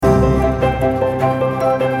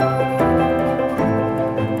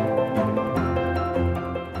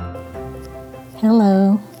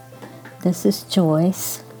This is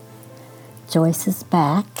Joyce. Joyce is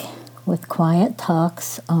back with Quiet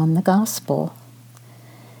Talks on the Gospel.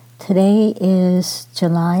 Today is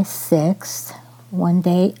July 6th, one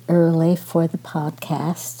day early for the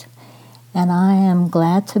podcast, and I am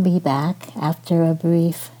glad to be back after a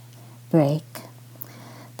brief break.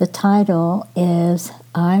 The title is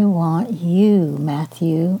I Want You,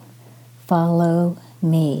 Matthew, Follow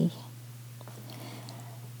Me.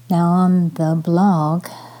 Now on the blog,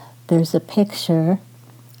 there's a picture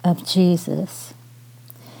of Jesus.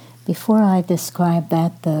 Before I describe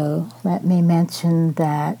that though, let me mention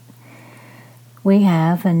that we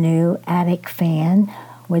have a new attic fan,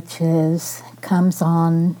 which comes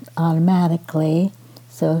on automatically.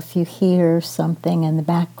 So if you hear something in the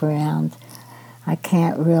background, I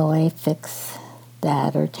can't really fix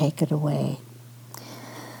that or take it away.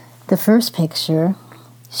 The first picture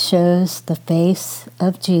shows the face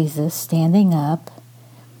of Jesus standing up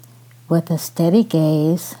with a steady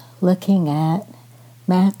gaze looking at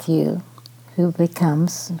Matthew, who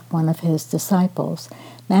becomes one of his disciples.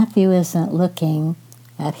 Matthew isn't looking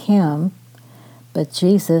at him, but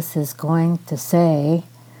Jesus is going to say,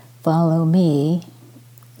 "Follow me,"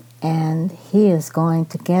 and he is going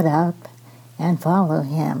to get up and follow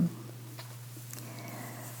him.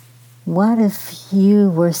 What if you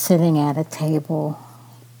were sitting at a table,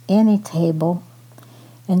 any table,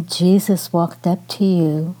 and Jesus walked up to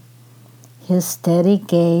you, his steady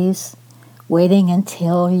gaze waiting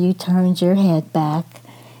until you turned your head back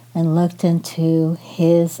and looked into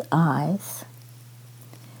his eyes?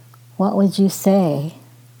 What would you say?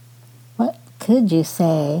 What could you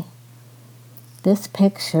say? This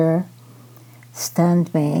picture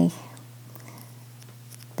stunned me.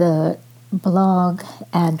 The blog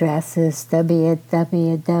address is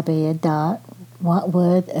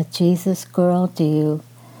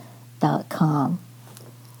www.whatwouldAjesusgirldo.com.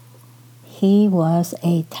 He was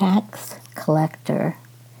a tax collector.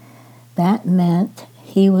 That meant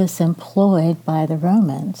he was employed by the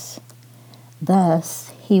Romans. Thus,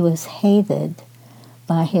 he was hated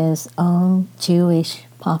by his own Jewish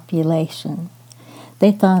population.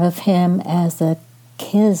 They thought of him as a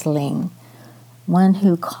kisling, one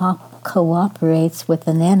who cooperates with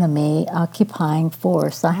an enemy occupying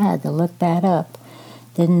force. I had to look that up.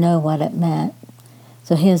 Didn't know what it meant.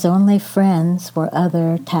 So his only friends were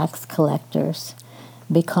other tax collectors.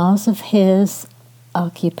 Because of his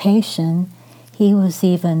occupation, he was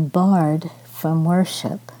even barred from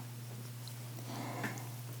worship.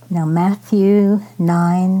 Now Matthew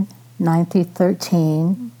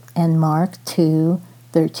 9:9-13, and Mark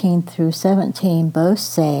 2:13-17 both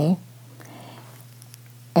say,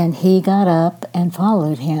 "And he got up and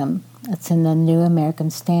followed him." That's in the New American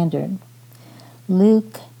Standard.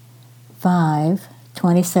 Luke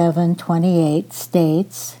 5:27-28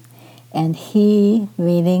 states, "And he,"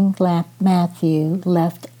 reading Matthew,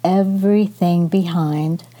 "left everything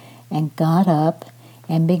behind and got up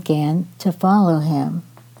and began to follow him."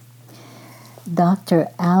 Dr.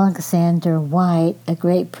 Alexander White, a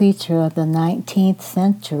great preacher of the 19th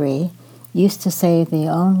century, used to say the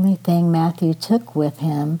only thing Matthew took with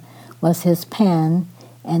him was his pen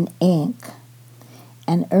and ink.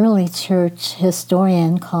 An early church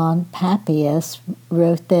historian called Papias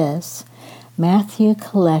wrote this: "Matthew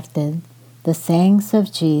collected the sayings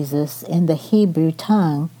of Jesus in the Hebrew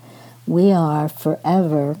tongue. We are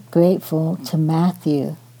forever grateful to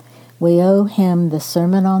Matthew. We owe him the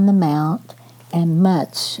Sermon on the Mount and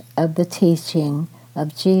much of the teaching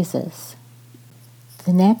of Jesus."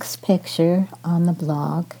 The next picture on the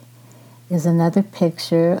blog is another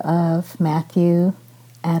picture of Matthew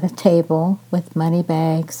at a table with money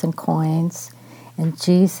bags and coins, and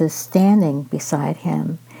Jesus standing beside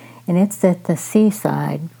him. And it's at the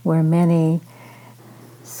seaside, where many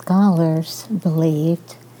scholars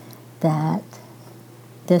believed that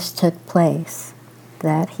this took place,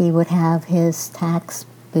 that he would have his tax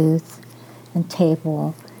booth and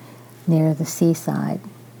table near the seaside.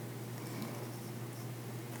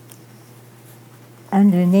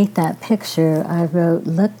 Underneath that picture, I wrote,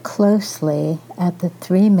 "Look closely at the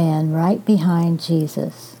three men right behind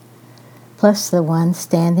Jesus, plus the one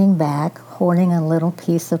standing back holding a little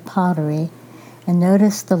piece of pottery, and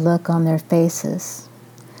notice the look on their faces.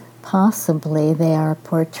 Possibly they are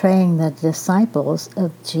portraying the disciples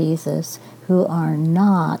of Jesus who are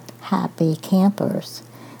not happy campers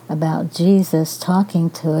about Jesus talking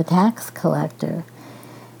to a tax collector.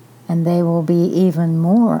 And they will be even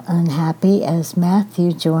more unhappy as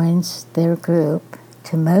Matthew joins their group.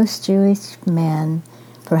 To most Jewish men,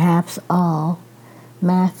 perhaps all,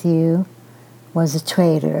 Matthew was a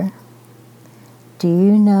traitor. Do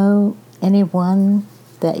you know anyone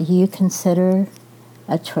that you consider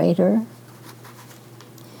a traitor?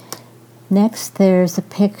 Next, there's a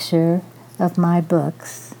picture of my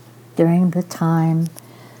books during the time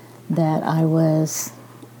that I was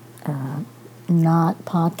not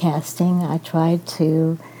podcasting. I tried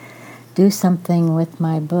to do something with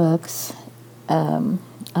my books. I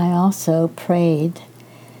also prayed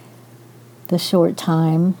the short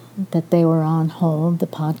time that they were on hold, the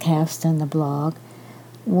podcast and the blog.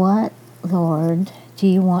 What, Lord, do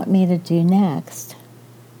you want me to do next?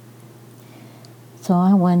 So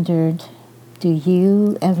I wondered, do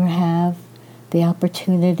you ever have the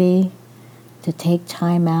opportunity to take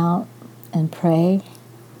time out and pray?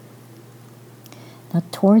 Now,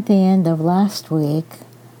 toward the end of last week,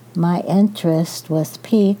 my interest was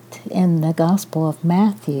piqued in the Gospel of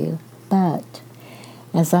Matthew, but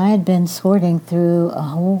as I had been sorting through a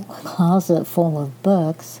whole closet full of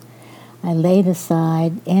books, I laid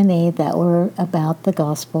aside any that were about the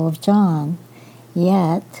Gospel of John.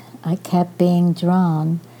 Yet, I kept being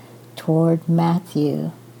drawn toward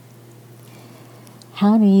Matthew.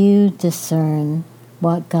 How do you discern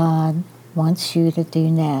what God wants you to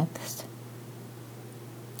do next?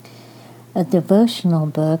 A devotional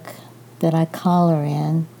book that I color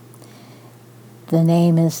in, the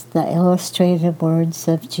name is The Illustrated Words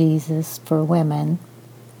of Jesus for Women,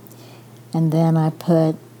 and then I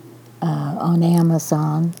put on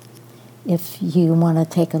Amazon, if you want to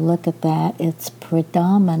take a look at that, it's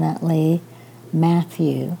predominantly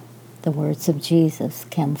Matthew. The words of Jesus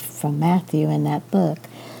come from Matthew in that book.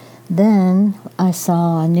 Then I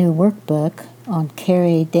saw a new workbook on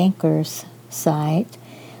Carrie Denker's site,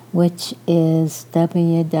 which is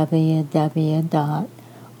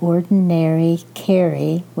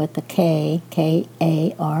www.ordinarycarrie with a K, Kari.com.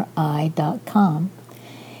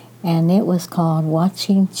 And it was called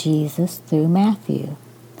Watching Jesus Through Matthew.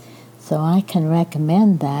 So I can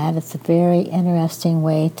recommend that. It's a very interesting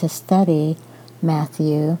way to study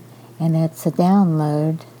Matthew, and it's a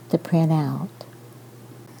download to print out.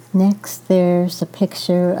 Next, there's a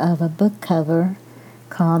picture of a book cover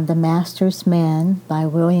called The Master's Men by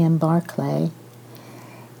William Barclay,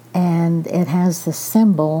 and it has the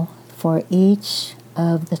symbol for each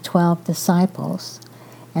of the 12 disciples,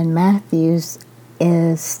 and Matthew's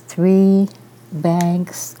is 3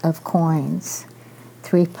 bags of coins,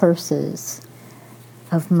 3 purses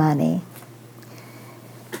of money.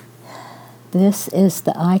 This is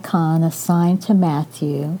the icon assigned to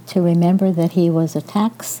Matthew to remember that he was a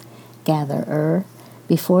tax gatherer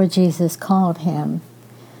before Jesus called him.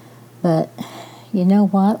 But you know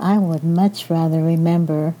what? I would much rather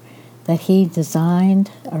remember that he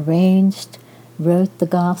designed, arranged, wrote the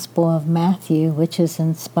Gospel of Matthew, which is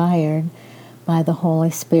inspired by the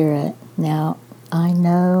Holy Spirit. Now, I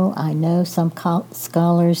know some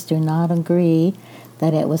scholars do not agree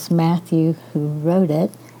that it was Matthew who wrote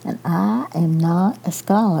it, and I am not a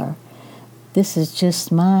scholar. This is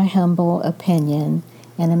just my humble opinion,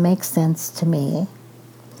 and it makes sense to me.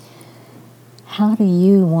 How do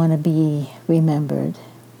you want to be remembered?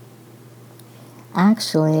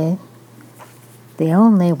 Actually, the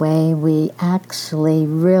only way we actually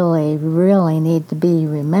really need to be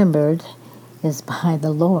remembered is by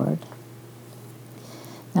the Lord.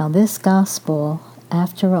 Now, this gospel,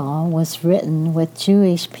 after all, was written with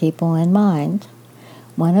Jewish people in mind.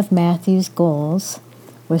 One of Matthew's goals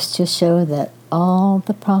was to show that all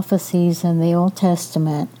the prophecies in the Old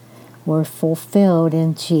Testament were fulfilled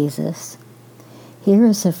in Jesus. Here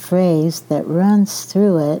is a phrase that runs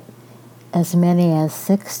through it as many as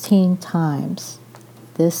 16 times.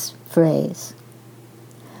 This phrase,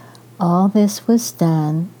 all this was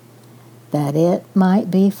done that it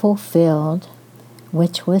might be fulfilled,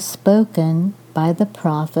 which was spoken by the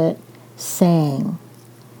prophet, saying,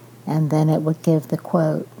 and then it would give the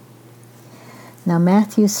quote. Now,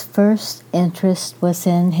 Matthew's first interest was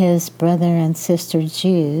in his brother and sister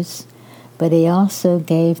Jews, but he also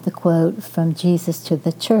gave the quote from Jesus to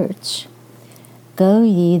the church, Go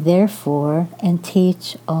ye therefore and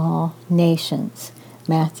teach all nations,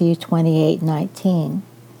 Matthew 28:19.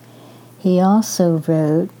 He also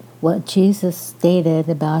wrote what Jesus stated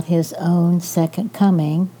about his own second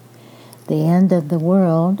coming, the end of the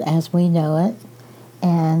world as we know it,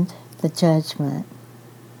 and the judgment.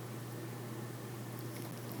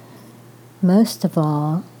 Most of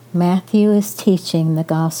all, Matthew is teaching the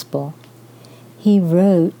gospel. He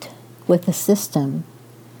wrote with a system.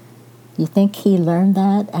 You think he learned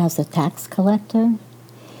that as a tax collector?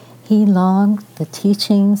 He logged the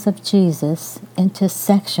teachings of Jesus into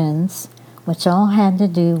sections which all had to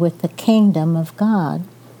do with the kingdom of God.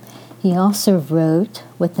 He also wrote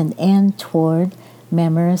with an end toward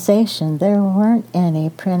memorization. There weren't any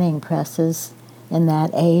printing presses in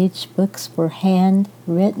that age. Books were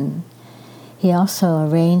handwritten. He also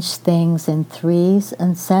arranged things in 3s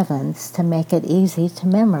and 7s to make it easy to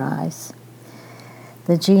memorize.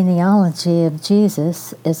 The genealogy of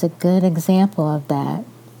Jesus is a good example of that.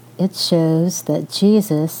 It shows that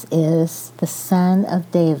Jesus is the son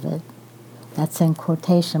of David. That's in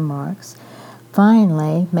quotation marks.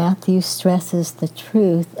 Finally, Matthew stresses the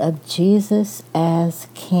truth of Jesus as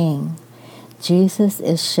king. Jesus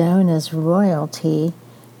is shown as royalty.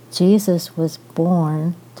 Jesus was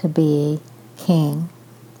born to be king.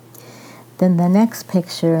 Then the next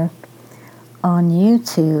picture on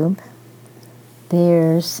YouTube,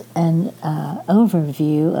 there's an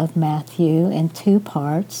overview of Matthew in 2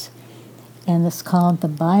 parts, and it's called the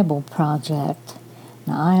Bible Project.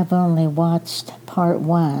 Now, I have only watched part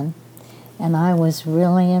 1, and I was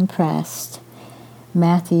really impressed.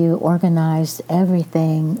 Matthew organized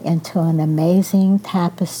everything into an amazing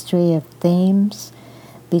tapestry of themes.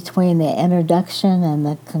 Between the introduction and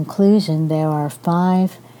the conclusion, there are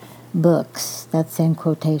 5 books, that's in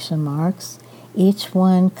quotation marks. Each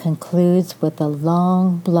one concludes with a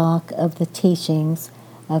long block of the teachings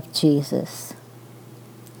of Jesus.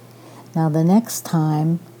 Now, the next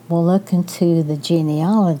time, we'll look into the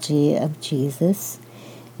genealogy of Jesus,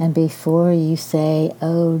 and before you say,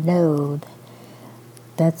 oh no,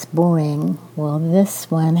 that's boring, well, this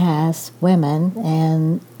one has women,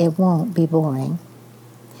 and it won't be boring.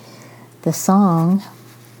 The song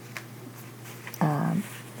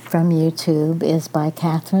from YouTube is by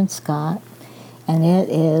Catherine Scott, and it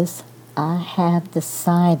is, I Have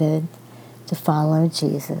Decided to Follow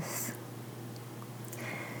Jesus.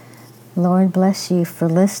 Lord bless you for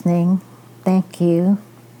listening. Thank you.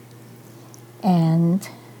 And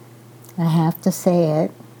I have to say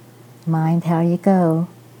it, mind how you go.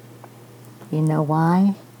 You know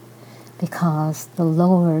why? Because the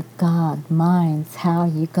Lord God minds how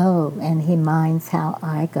you go, and He minds how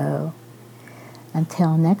I go.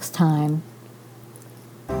 Until next time,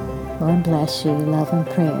 Lord bless you, love and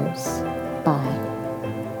prayers. Bye.